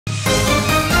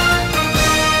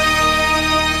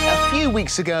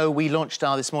weeks ago, we launched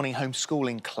our This Morning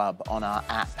Homeschooling Club on our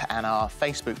app, and our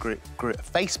Facebook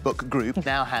group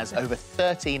now has over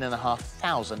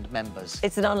 13,500 members.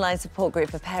 It's an online support group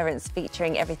for parents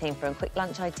featuring everything from quick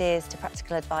lunch ideas to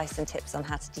practical advice and tips on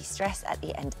how to de-stress at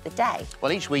the end of the day.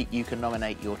 Well, each week you can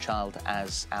nominate your child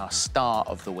as our star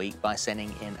of the week by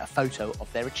sending in a photo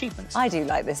of their achievements. I do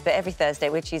like this, but every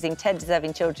Thursday we're choosing 10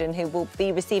 deserving children who will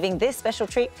be receiving this special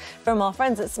treat from our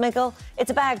friends at Smiggle. It's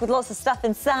a bag with lots of stuff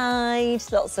inside,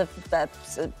 lots of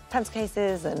pencil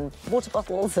cases and water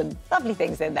bottles and lovely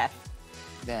things in there.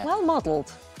 Yeah. Well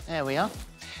modelled. There we are.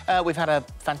 We've had a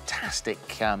fantastic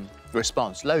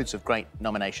response, loads of great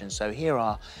nominations. So here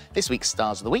are this week's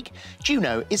Stars of the Week.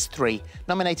 Juno is 3,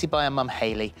 nominated by her mum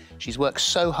Hayley. She's worked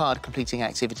so hard completing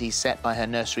activities set by her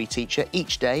nursery teacher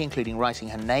each day, including writing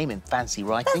her name in fancy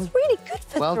writing. That's really good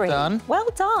for 3. Well done. Well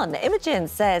done. Imogen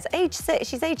says,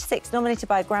 she's age 6, nominated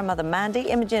by grandmother Mandy.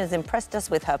 Imogen has impressed us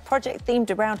with her project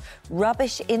themed around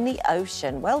rubbish in the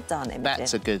ocean. Well done, Imogen.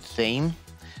 That's a good theme.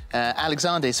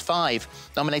 Alexander is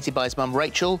 5, nominated by his mum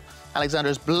Rachel. Alexander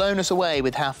has blown us away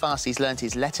with how fast he's learnt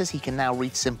his letters. He can now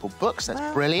read simple books.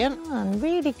 That's brilliant. Done.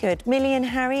 Really good. Millie and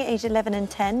Harry, aged 11 and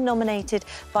 10, nominated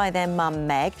by their mum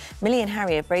Meg. Millie and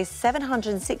Harry have raised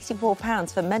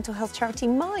 £764 for mental health charity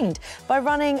Mind by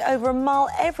running over a mile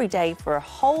every day for a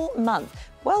whole month.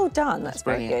 Well done. That's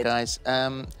very brilliant, good. Guys.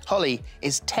 Holly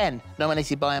is 10,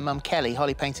 nominated by her mum Kelly.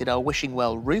 Holly painted our wishing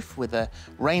well roof with a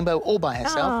rainbow all by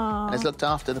herself and has looked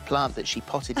after the plant that she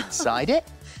potted inside it.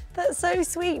 That's so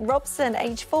sweet. Robson,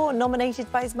 age 4, nominated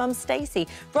by his mum Stacey.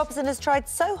 Robson has tried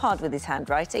so hard with his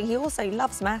handwriting. He also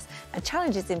loves maths and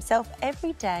challenges himself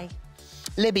every day.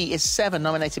 Libby is 7,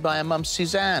 nominated by her mum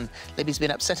Suzanne. Libby's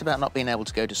been upset about not being able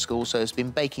to go to school, so has been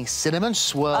baking cinnamon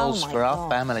swirls for our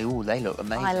family. Oh, they look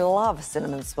amazing. I love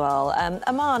cinnamon swirl.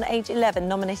 Aman, age 11,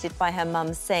 nominated by her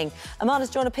mum Sing. Aman has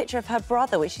drawn a picture of her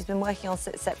brother, which she's been working on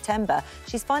since September.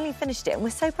 She's finally finished it, and we're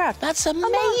so proud. That's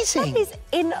amazing. Aman, that is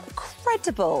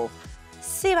incredible.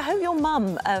 See, I hope your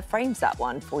mum frames that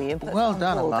one for you. Well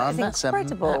done, Aman. That's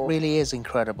incredible. That really is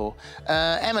incredible.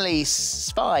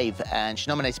 Emily's 5, and she's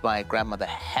nominated by her grandmother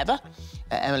Heather.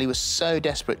 Emily was so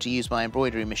desperate to use my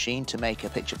embroidery machine to make a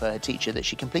picture for her teacher that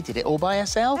she completed it all by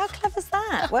herself. How clever's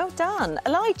that? Well done.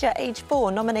 Elijah, age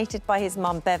 4, nominated by his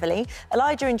mum Beverly.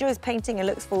 Elijah enjoys painting and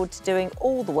looks forward to doing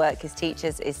all the work his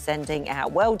teachers is sending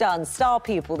out. Well done. Star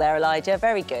pupil there, Elijah.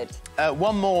 Very good.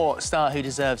 One more star who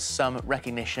deserves some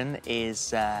recognition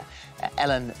is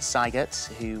Ellen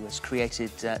Seigert, who has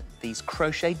created these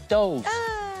crochet dolls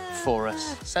for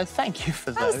us. So thank you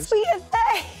for those. How sweet are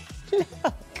they?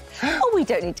 Look. Oh, we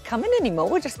don't need to come in anymore.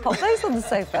 We'll just pop those on the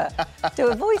sofa, do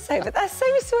a voiceover. That's so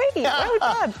sweet. Well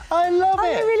done. I love it.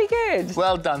 They're really good.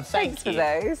 Well done. Thanks you. for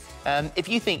those. If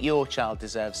you think your child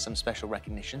deserves some special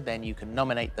recognition, then you can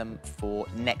nominate them for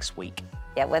next week.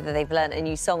 Yeah, whether they've learnt a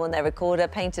new song on their recorder,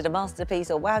 painted a masterpiece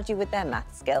or wowed you with their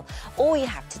maths skill, all you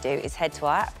have to do is head to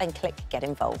our app and click Get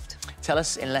Involved. Tell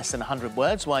us in less than 100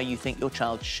 words why you think your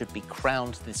child should be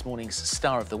crowned this morning's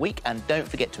Star of the Week, and don't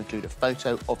forget to include a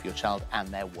photo of your child and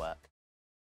their work.